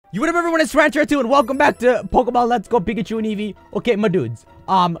You what up, everyone? It's TyranitarTube and welcome back to Pokemon Let's Go Pikachu and Eevee. Okay, my dudes.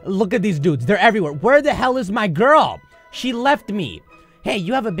 Look at these dudes. They're everywhere. Where the hell is my girl? She left me. Hey,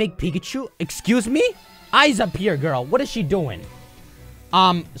 you have a big Pikachu? Excuse me? Eyes up here, girl. What is she doing?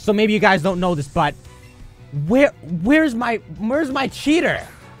 So maybe you guys don't know this, but where's my cheater?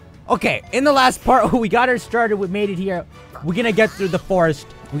 Okay, in the last part, we got her started. We made it here. We're gonna get through the forest.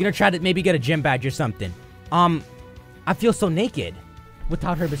 We're gonna try to maybe get a gym badge or something. I feel so naked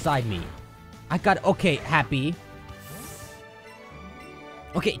without her beside me. Okay, Happy.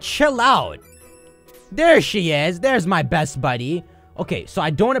 Okay, chill out. There she is. There's my best buddy. Okay, so I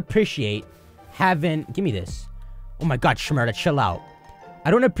don't appreciate having... Give me this. Oh my god, Shmurda, chill out.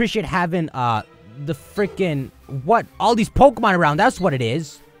 I don't appreciate having, the freaking... What? All these Pokemon around. That's what it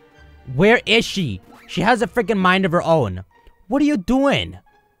is. Where is she? She has a freaking mind of her own. What are you doing?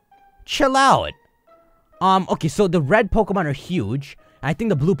 Chill out. Okay, so the red Pokemon are huge. I think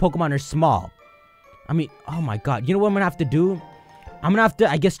the blue Pokemon are small. I mean, oh my god. You know what I'm gonna have to do? I'm gonna have to,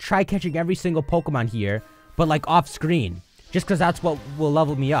 I guess, try catching every single Pokemon here, but like off screen. Just because that's what will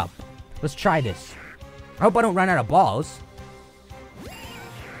level me up. Let's try this. I hope I don't run out of balls.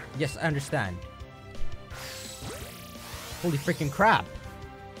 Yes, I understand. Holy freaking crap.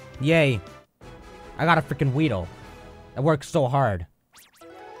 Yay. I got a freaking Weedle. That works so hard.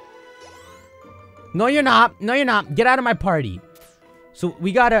 No, you're not. No, you're not. Get out of my party. So,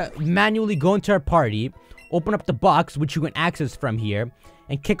 we gotta manually go into our party, open up the box, which you can access from here,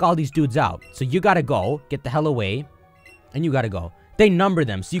 and kick all these dudes out. So, you gotta go, get the hell away, and you gotta go. They number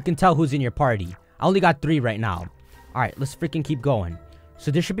them, so you can tell who's in your party. I only got 3 right now. Alright, let's freaking keep going. So,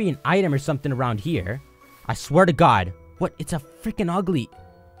 there should be an item or something around here. I swear to God. What? It's a freaking ugly...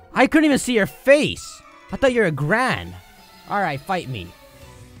 I couldn't even see your face. I thought you were a Gran. Alright, fight me.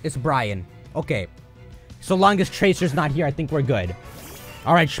 It's Brian. Okay. So long as Tracer's not here, I think we're good.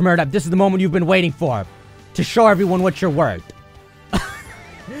 Alright, Shmurda, this is the moment you've been waiting for. To show everyone what you're worth.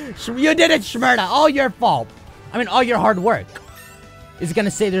 You did it, Shmurda. All your fault. I mean, all your hard work. Is it gonna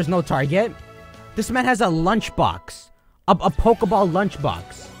say there's no target? This man has a lunchbox. A Pokeball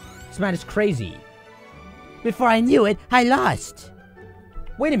lunchbox. This man is crazy. Before I knew it, I lost.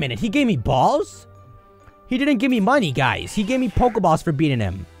 Wait a minute, he gave me balls? He didn't give me money, guys. He gave me Pokeballs for beating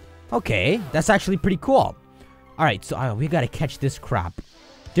him. Okay, that's actually pretty cool. Alright, so we gotta catch this crap.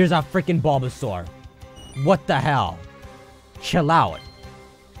 There's a freaking Bulbasaur. What the hell? Chill out.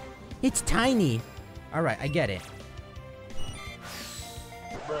 It's tiny. Alright, I get it.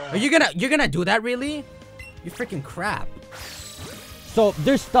 Are you're gonna do that, really? You freaking crap. So,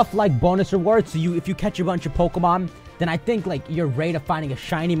 there's stuff like bonus rewards. So, if you catch a bunch of Pokemon, then I think, like, your rate of finding a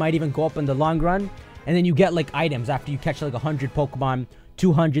shiny might even go up in the long run. And then you get, like, items after you catch, like, 100 Pokemon,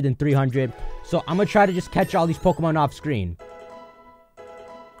 200 and 300. So, I'm gonna try to just catch all these Pokemon off screen.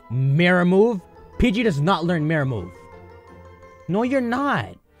 Mirror Move? PG does not learn Mirror Move. No, you're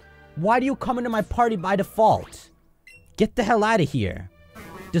not. Why do you come into my party by default? Get the hell out of here.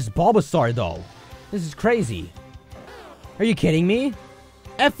 This Bulbasaur, though. This is crazy. Are you kidding me?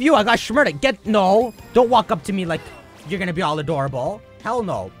 F you, I got Shmurda. No. Don't walk up to me like you're gonna be all adorable. Hell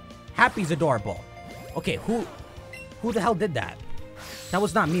no. Happy's adorable. Okay, who the hell did that? That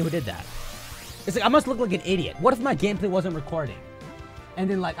was not me who did that. It's like, I must look like an idiot. What if my gameplay wasn't recording? And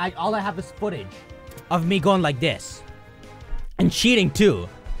then, like, all I have is footage of me going like this. And cheating, too.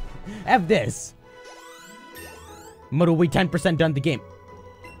 F this. But we 10% done the game.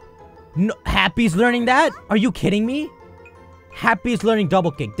 No, Happy's learning that? Are you kidding me? Happy's learning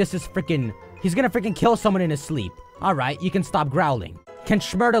double kick. This is freaking... He's gonna freaking kill someone in his sleep. Alright, you can stop growling. Can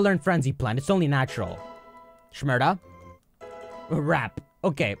Shmurda learn Frenzy Plant? It's only natural. Shmurda? Rap.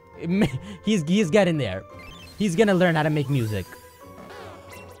 Okay. He's getting there. He's gonna learn how to make music.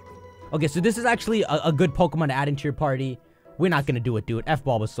 Okay, so this is actually a good Pokemon to add into your party. We're not gonna do it, dude. F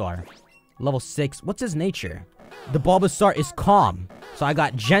Bulbasaur. Level 6. What's his nature? The Bulbasaur is calm. So I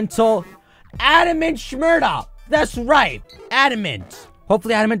got Gentle. Adamant Shmurda! That's right! Adamant!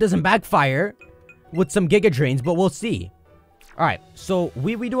 Hopefully Adamant doesn't backfire with some Giga Drains, but we'll see. Alright, so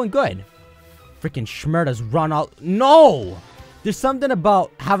we doing good. Freaking Shmurda's run out. No! There's something about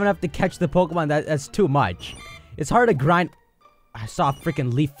having to catch the Pokemon that's too much. It's hard to grind. I saw a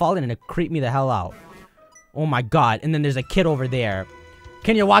freaking leaf falling and it creeped me the hell out. Oh my god. And then there's a kid over there.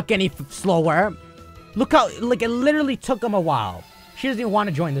 Can you walk any slower? Look how, like, it literally took him a while. She doesn't even want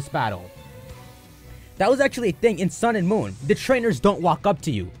to join this battle. That was actually a thing in Sun and Moon. The trainers don't walk up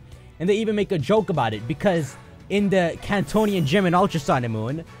to you. And they even make a joke about it because in the Cantonian gym in Ultra Sun and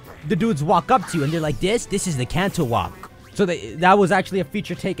Moon, the dudes walk up to you and they're like, this is the Kanto walk. So that was actually a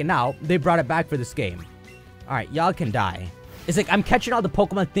feature taken out. They brought it back for this game. Alright, y'all can die. It's like I'm catching all the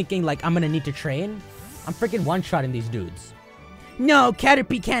Pokemon thinking like I'm gonna need to train. I'm freaking one-shotting these dudes. No,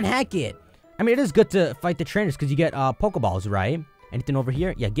 Caterpie can't hack it. I mean, it is good to fight the trainers because you get Pokeballs, right? Anything over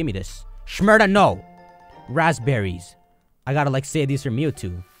here? Yeah, give me this. Schmurda, no. Raspberries. I gotta like save these for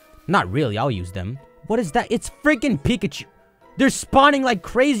Mewtwo. Not really, I'll use them. What is that? It's freaking Pikachu. They're spawning like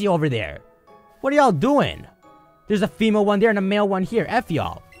crazy over there. What are y'all doing? There's a female one there and a male one here. F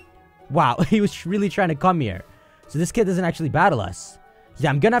y'all. Wow, he was really trying to come here. So this kid doesn't actually battle us. Yeah,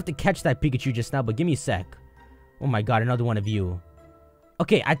 I'm gonna have to catch that Pikachu just now, but give me a sec. Oh my god, another one of you.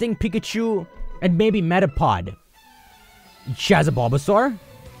 Okay, I think Pikachu and maybe Metapod. She has a Bulbasaur.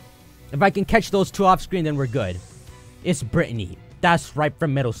 If I can catch those two off screen, then we're good. It's Brittany. That's right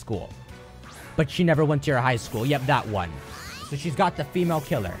from middle school. But she never went to your high school. Yep, that one. So she's got the female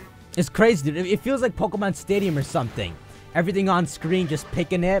killer. It's crazy, dude. It feels like Pokemon Stadium or something. Everything on screen, just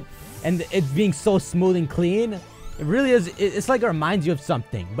picking it. And it's being so smooth and clean. It really is. It's like it reminds you of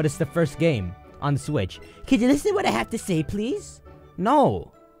something. But it's the first game on the Switch. Can you listen to what I have to say, please?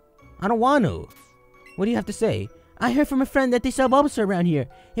 No. I don't want to. What do you have to say? I heard from a friend that they sell Bulbasaur around here.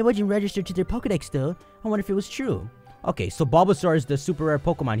 It wasn't registered to their Pokedex though. I wonder if it was true. Okay, so Bulbasaur is the super rare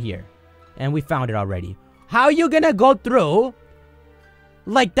Pokemon here. And we found it already. How are you gonna go through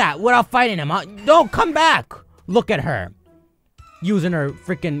like that without fighting him? Huh? Don't come back! Look at her. Using her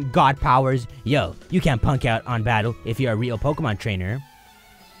freaking god powers. Yo, you can't punk out on battle if you're a real Pokemon trainer.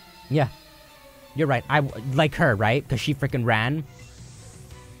 Yeah. You're right. I like her, right? Because she freaking ran.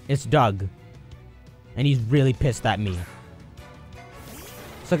 It's Doug. And he's really pissed at me.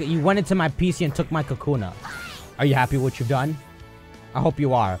 So you went into my PC and took my Kakuna. Are you happy with what you've done? I hope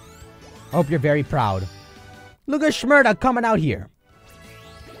you are. I hope you're very proud. Look at Schmurda coming out here.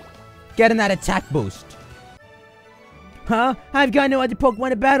 Getting that attack boost. Huh? I've got no other Pokemon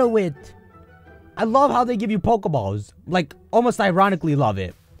to battle with. I love how they give you Pokeballs. Like, almost ironically love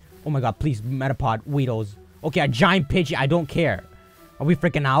it. Oh my god, please, Metapod, Weedles. Okay, a giant Pidgey, I don't care. Are we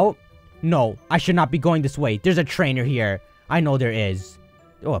freaking out? No, I should not be going this way. There's a trainer here. I know there is.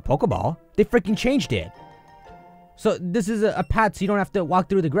 Oh, a Pokeball? They freaking changed it. So, this is a path so you don't have to walk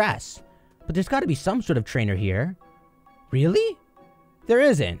through the grass. But there's got to be some sort of trainer here. Really? There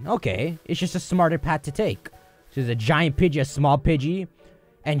isn't. Okay, it's just a smarter path to take. So there's a giant Pidgey, a small Pidgey.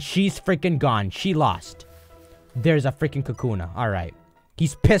 And she's freaking gone. She lost. There's a freaking Kakuna. Alright.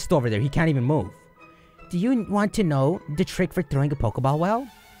 He's pissed over there. He can't even move. Do you want to know the trick for throwing a Pokeball well?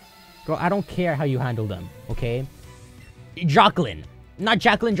 Girl, I don't care how you handle them, okay? Jocelyn. Not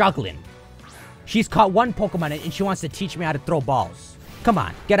Jacqueline, Jocelyn. She's caught one Pokemon and she wants to teach me how to throw balls. Come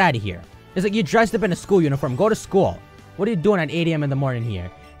on, get out of here. It's like you dressed up in a school uniform. Go to school. What are you doing at 8 AM in the morning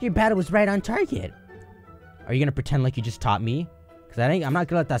here? Your battle was right on target. Are you gonna pretend like you just taught me? Because I'm not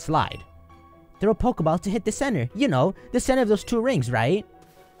gonna let that slide. Throw a Pokeball to hit the center. You know, the center of those two rings, right?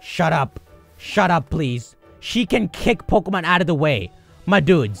 Shut up. Shut up, please. She can kick Pokemon out of the way. My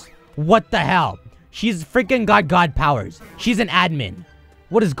dudes. What the hell? She's freaking got god powers. She's an admin.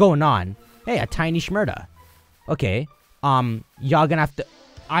 What is going on? Hey, a tiny Schmurda. Okay. Y'all gonna have to...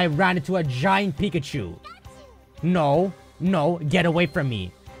 I ran into a giant Pikachu. No. No. Get away from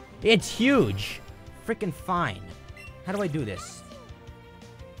me. It's huge. Freaking fine. How do I do this?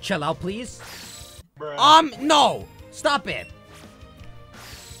 Chill out, please. Bruh. No. Stop it.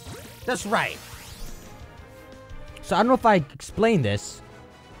 That's right. So I don't know if I explained this.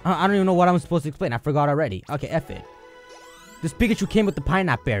 I don't even know what I'm supposed to explain. I forgot already. Okay, F it. This Pikachu came with the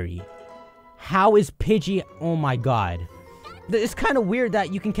pineapple berry. How is Pidgey? Oh my god. It's kind of weird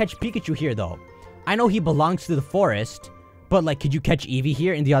that you can catch Pikachu here, though. I know he belongs to the forest, but, like, could you catch Eevee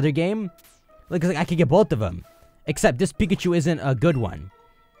here in the other game? Like, I could get both of them. Except this Pikachu isn't a good one.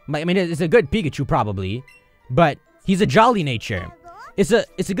 I mean, it's a good Pikachu, probably. But he's a jolly nature. It's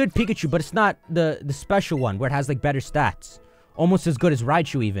a good Pikachu, but it's not the special one where it has, like, better stats. Almost as good as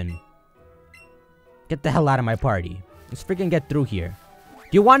Raichu, even. Get the hell out of my party. Let's freaking get through here. Do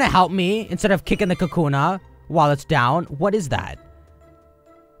you want to help me instead of kicking the Kakuna while it's down? What is that?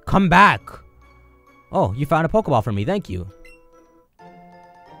 Come back. Oh, you found a Pokeball for me. Thank you.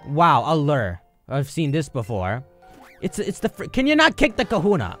 Wow, a lure. I've seen this before. It's the... Can you not kick the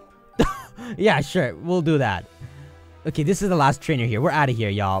Kahuna? Yeah, sure. We'll do that. Okay, this is the last trainer here. We're out of here,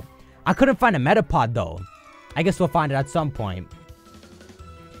 y'all. I couldn't find a Metapod, though. I guess we'll find it at some point.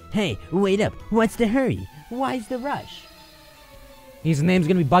 Hey, wait up. What's the hurry? Why's the rush? His name's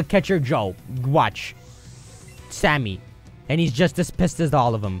gonna be Bugcatcher Joe. Watch. Sammy. And he's just as pissed as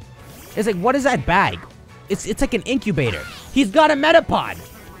all of them. It's like, what is that bag? It's like an incubator. He's got a Metapod.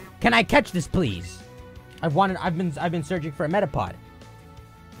 Can I catch this, please? I've been searching for a Metapod.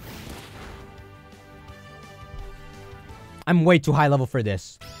 I'm way too high level for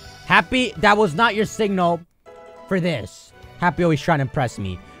this. Happy, that was not your signal for this. Happy always trying to impress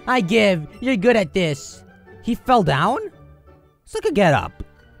me. I give. You're good at this. He fell down? It's like a get up.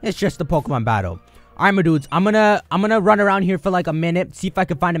 It's just a Pokemon battle. Alright, my dudes. I'm gonna run around here for like a minute. See if I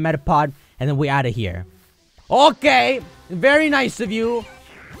can find a Metapod. And then we out of here. Okay. Very nice of you.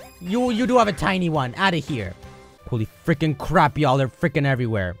 You do have a tiny one. Out of here. Holy freaking crap, y'all. They're freaking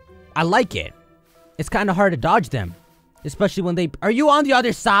everywhere. I like it. It's kind of hard to dodge them. Especially when they... Are you on the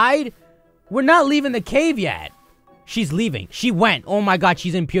other side? We're not leaving the cave yet. She's leaving. She went. Oh my god,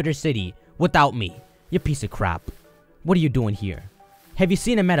 she's in Pewter City. Without me. You piece of crap. What are you doing here? Have you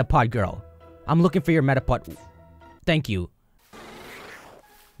seen a Metapod, girl? I'm looking for your Metapod. Thank you.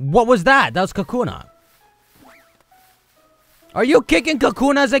 What was that? That was Kakuna. Are you kicking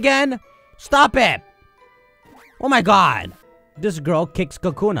Kakunas again? Stop it. Oh my god. This girl kicks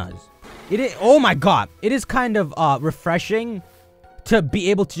Kakunas. It is, oh my god. It is kind of refreshing to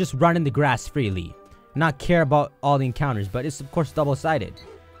be able to just run in the grass freely. Not care about all the encounters, but it's of course double-sided.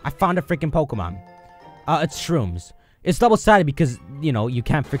 I found a freaking Pokemon. It's Shrooms. It's double-sided because, you know, you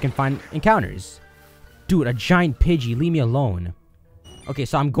can't freaking find encounters. Dude, a giant Pidgey. Leave me alone. Okay,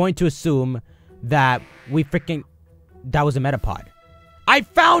 so I'm going to assume that we freaking... That was a Metapod. I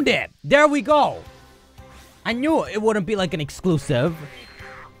found it! There we go! I knew it wouldn't be like an exclusive.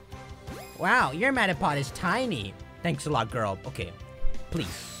 Wow, your Metapod is tiny. Thanks a lot, girl. Okay,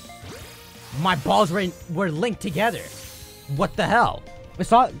 please. My balls were linked together. What the hell?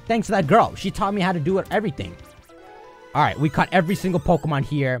 It's all thanks to that girl. She taught me how to do everything. Alright, we caught every single Pokemon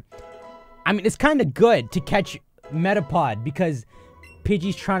here. I mean, it's kind of good to catch Metapod because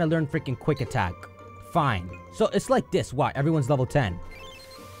Pidgey's trying to learn freaking Quick Attack. Fine. So it's like this. What? Everyone's level 10.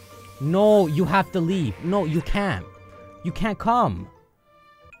 No, you have to leave. No, you can't. You can't come.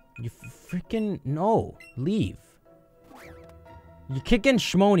 You freaking... No. Leave. You're kicking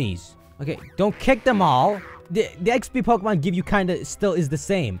Shmonies. Okay, don't kick them all. The XP Pokemon give you kind of still is the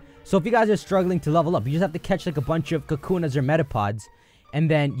same. So if you guys are struggling to level up, you just have to catch like a bunch of Kakunas or Metapods. And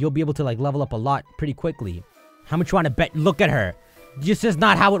then you'll be able to like level up a lot pretty quickly. How much you want to bet? Look at her. This is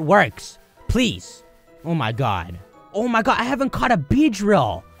not how it works. Please. Oh my god. Oh my god, I haven't caught a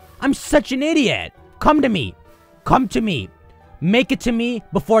Beedrill. I'm such an idiot. Come to me. Come to me. Make it to me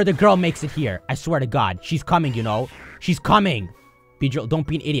before the girl makes it here. I swear to god. She's coming, you know. She's coming. Beedrill, don't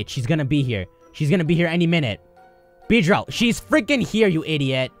be an idiot. She's gonna be here. She's gonna be here any minute. Beedrill, she's freaking here, you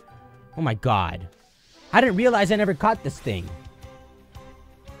idiot. Oh my god. I didn't realize I never caught this thing.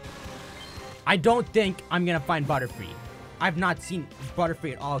 I don't think I'm gonna find Butterfree. I've not seen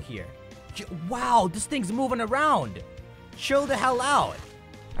Butterfree at all here. Wow, this thing's moving around. Chill the hell out.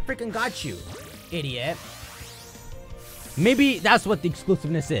 I freaking got you, idiot. Maybe that's what the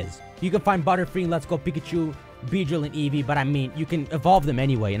exclusiveness is. You can find Butterfree, Let's Go Pikachu, Beedrill, and Eevee, but I mean, you can evolve them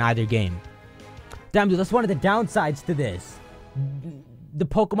anyway in either game. Damn, dude, that's one of the downsides to this. The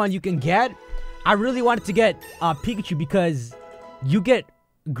Pokemon you can get. I really wanted to get Pikachu because you get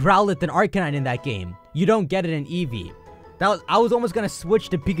Growlithe and Arcanine in that game. You don't get it in Eevee. I was almost gonna switch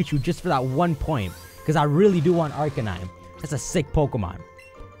to Pikachu just for that 1 point. Because I really do want Arcanine. That's a sick Pokemon.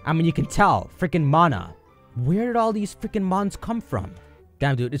 I mean, you can tell. Freaking Mana. Where did all these freaking Mons come from?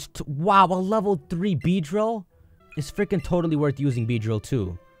 Damn, dude. It's... Wow, a level 3 Beedrill is freaking totally worth using Beedrill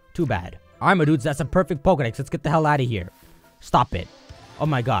too. Too bad. Alright, my dudes. That's a perfect Pokedex. Let's get the hell out of here. Stop it. Oh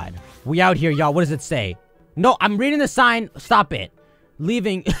my god. We out here, y'all. What does it say? No, I'm reading the sign. Stop it.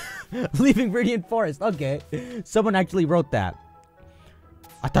 Leaving... Leaving Radiant Forest. Okay. Someone actually wrote that.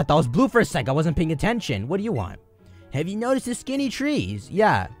 I thought that was blue for a sec. I wasn't paying attention. What do you want? Have you noticed the skinny trees?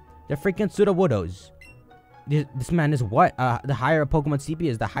 Yeah. They're freaking Sudowoodos. This man is what? The higher a Pokemon CP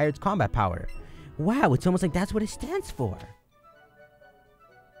is, the higher its combat power. Wow, it's almost like that's what it stands for.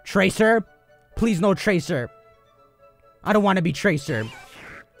 Tracer? Please no Tracer. I don't want to be Tracer.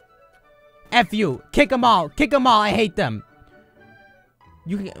 F you. Kick them all. Kick them all. I hate them.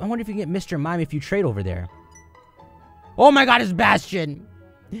 I wonder if you can get Mr. Mime if you trade over there. Oh my god, it's Bastion.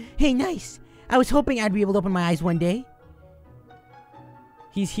 Hey, nice. I was hoping I'd be able to open my eyes one day.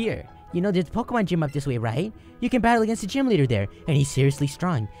 He's here. You know, there's a Pokemon gym up this way, right? You can battle against the gym leader there, and he's seriously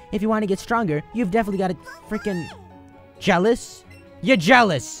strong. If you want to get stronger, you've definitely got to freaking... Jealous? You're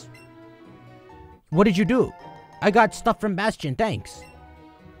jealous. What did you do? I got stuff from Bastion, thanks.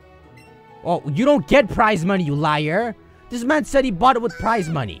 Oh, you don't get prize money, you liar. This man said he bought it with prize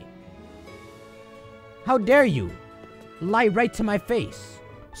money. How dare you? Lie right to my face.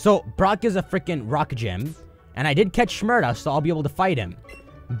 So, Brock is a freaking rock gym. And I did catch Shmurda, so I'll be able to fight him.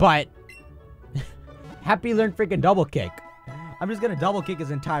 But... Happy learned freaking double kick. I'm just gonna double kick his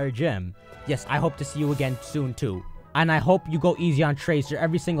entire gym. Yes, I hope to see you again soon, too. And I hope you go easy on Tracer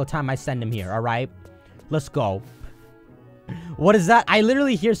every single time I send him here, alright? Let's go. What is that? I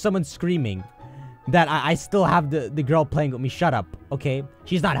literally hear someone screaming that I still have the girl playing with me. Shut up, okay?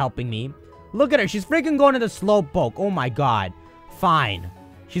 She's not helping me. Look at her. She's freaking going to the slowpoke. Oh my god. Fine.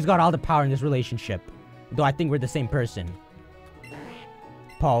 She's got all the power in this relationship. Though I think we're the same person.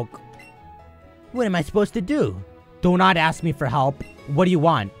 Poke. What am I supposed to do? Do not ask me for help. What do you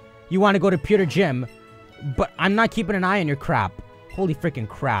want? You want to go to Pewter Gym? But I'm not keeping an eye on your crap. Holy freaking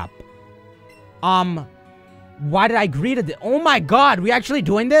crap. Why did I agree to this? Oh my god, we actually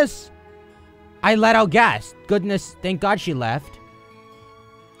doing this? I let out gas. Goodness, thank god she left.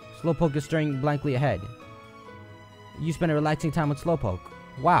 Slowpoke is staring blankly ahead. You spend a relaxing time with Slowpoke.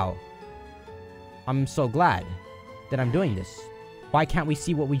 Wow. I'm so glad that I'm doing this. Why can't we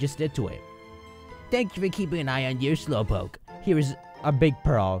see what we just did to it? Thank you for keeping an eye on your Slowpoke. Here is a big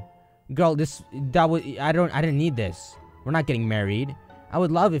pearl. Girl, I didn't need this. We're not getting married. I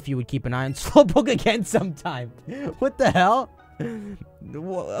would love if you would keep an eye on Slowpoke again sometime. What the hell?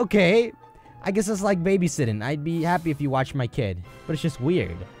 Okay. I guess it's like babysitting. I'd be happy if you watched my kid. But it's just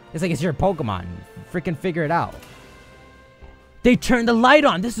weird. It's like it's your Pokemon. Freaking figure it out. They turned the light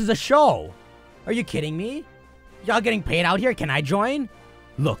on. This is a show. Are you kidding me? Y'all getting paid out here? Can I join?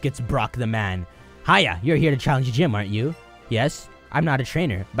 Look, it's Brock the man. Hiya, you're here to challenge the gym, aren't you? Yes, I'm not a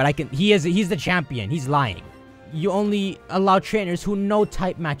trainer, but I can. He's the champion. He's lying. You only allow trainers who know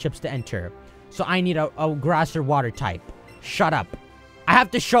type matchups to enter. So I need a grass or water type. Shut up. I have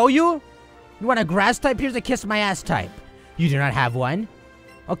to show you? You want a grass type? Here's a kiss my ass type. You do not have one?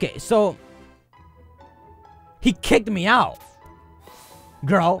 Okay, so he kicked me out.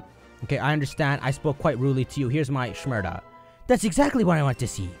 Girl. Okay, I understand. I spoke quite rudely to you. Here's my Shmurda. That's exactly what I want to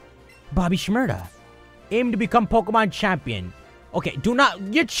see. Bobby Shmurda. Aim to become Pokemon champion. Okay, do not...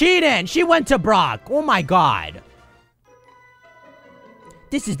 You're cheating! She went to Brock! Oh my god!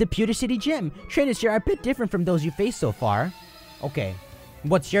 This is the Pewter City Gym. Trainers here are a bit different from those you faced so far. Okay.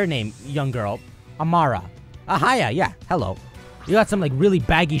 What's your name, young girl? Amara. Hiya, yeah, hello. You got some, like, really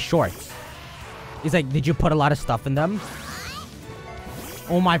baggy shorts. He's like, did you put a lot of stuff in them?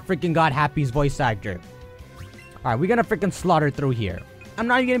 Oh my freaking god, Happy's voice actor. Alright, we're gonna freaking slaughter through here. I'm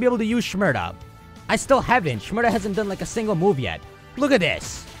not even gonna be able to use Shmurda. I still haven't. Shmurda hasn't done like a single move yet. Look at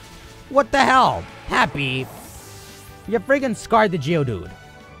this. What the hell? Happy. You friggin' scarred the Geodude.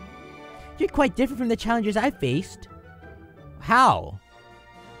 You're quite different from the challengers I faced. How?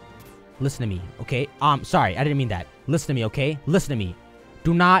 Listen to me, okay? Sorry, I didn't mean that. Listen to me, okay? Listen to me.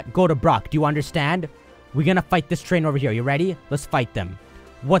 Do not go to Brock. Do you understand? We're gonna fight this train over here. You ready? Let's fight them.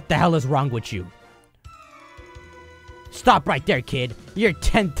 What the hell is wrong with you? Stop right there, kid. You're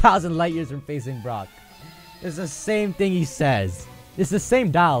 10,000 light years from facing Brock. It's the same thing he says. It's the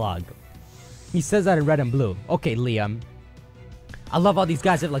same dialogue. He says that in red and blue. Okay, Liam. I love how these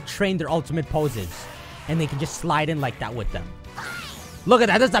guys have like trained their ultimate poses. And they can just slide in like that with them. Look at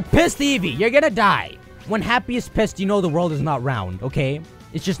that. That's a pissed Eevee. You're gonna die. When Happy is pissed, you know the world is not round, okay?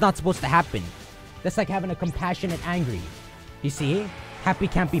 It's just not supposed to happen. That's like having a compassionate angry. You see? Happy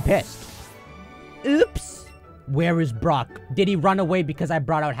can't be pissed. Oops. Where is Brock? Did he run away because I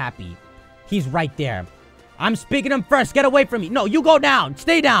brought out Happy? He's right there. I'm speaking to him first. Get away from me. No, you go down.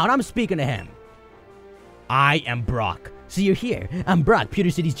 Stay down. I'm speaking to him. I am Brock. So you're here. I'm Brock, Pewter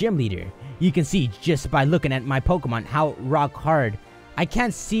City's gym leader. You can see just by looking at my Pokemon how rock hard. I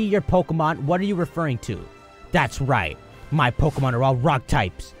can't see your Pokemon. What are you referring to? That's right. My Pokemon are all rock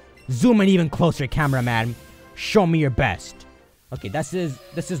types. Zoom in even closer, cameraman. Show me your best. Okay, this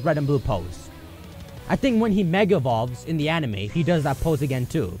is red and blue pose. I think when he Mega Evolves in the anime, he does that pose again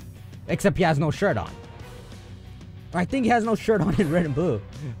too. Except he has no shirt on. Or I think he has no shirt on in red and blue.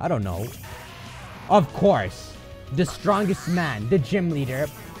 I don't know. Of course, the strongest man, the gym leader,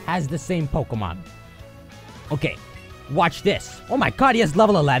 has the same Pokemon. Okay, watch this. Oh my god, he has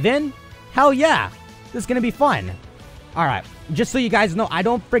level 11? Hell yeah. This is gonna be fun. Alright, just so you guys know, I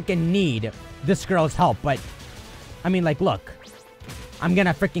don't freaking need this girl's help, but... I mean, like, look. I'm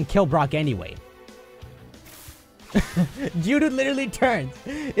gonna freaking kill Brock anyway. Geodude literally turns.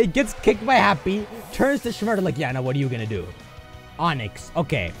 It gets kicked by Happy. Turns to Shmurda like, yeah, now what are you gonna do? Onyx.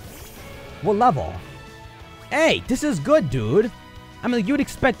 Okay. What level? Hey, this is good, dude. I mean, like, you would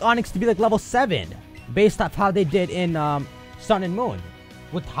expect Onyx to be like level 7. Based off how they did in Sun and Moon.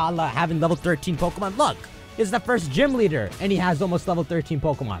 With Hala having level 13 Pokemon. Look. He's the first gym leader. And he has almost level 13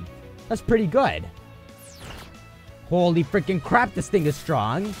 Pokemon. That's pretty good. Holy freaking crap, this thing is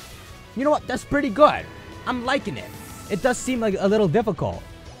strong. You know what? That's pretty good. I'm liking it. It does seem like a little difficult.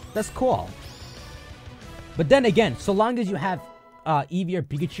 That's cool. But then again, so long as you have Eevee or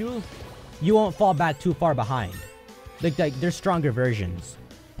Pikachu, you won't fall back too far behind. Like they're stronger versions.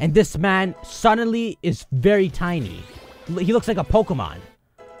 And this man suddenly is very tiny. He looks like a Pokemon.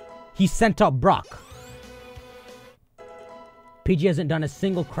 He sent up Brock. Pidgey hasn't done a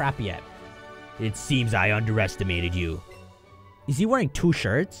single crap yet. It seems I underestimated you. Is he wearing 2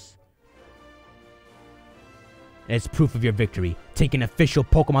 shirts? As proof of your victory, take an official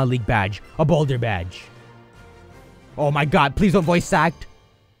Pokemon League badge. A Boulder badge. Oh my god, please don't voice act.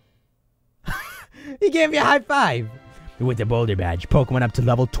 He gave me a high five. With the Boulder badge, Pokemon up to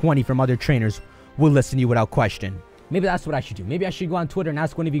level 20 from other trainers will listen to you without question. Maybe that's what I should do. Maybe I should go on Twitter and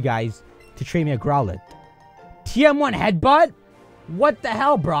ask one of you guys to train me a Growlithe. TM1 Headbutt? What the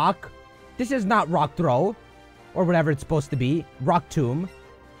hell, Brock? This is not Rock Throw. Or whatever it's supposed to be. Rock Tomb.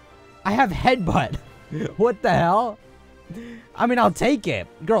 I have Headbutt. What the hell? I mean, I'll take it.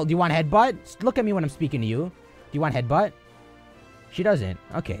 Girl, do you want Headbutt? Just look at me when I'm speaking to you. Do you want Headbutt? She doesn't.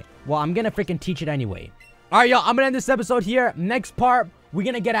 Okay. Well, I'm gonna freaking teach it anyway. Alright, y'all. I'm gonna end this episode here. Next part, we're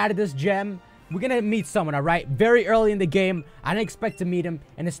gonna get out of this gym. We're gonna meet someone, alright? Very early in the game. I didn't expect to meet him.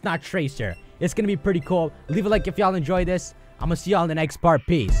 And it's not Tracer. It's gonna be pretty cool. Leave a like if y'all enjoy this. I'm gonna see y'all in the next part.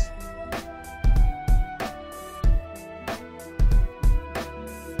 Peace.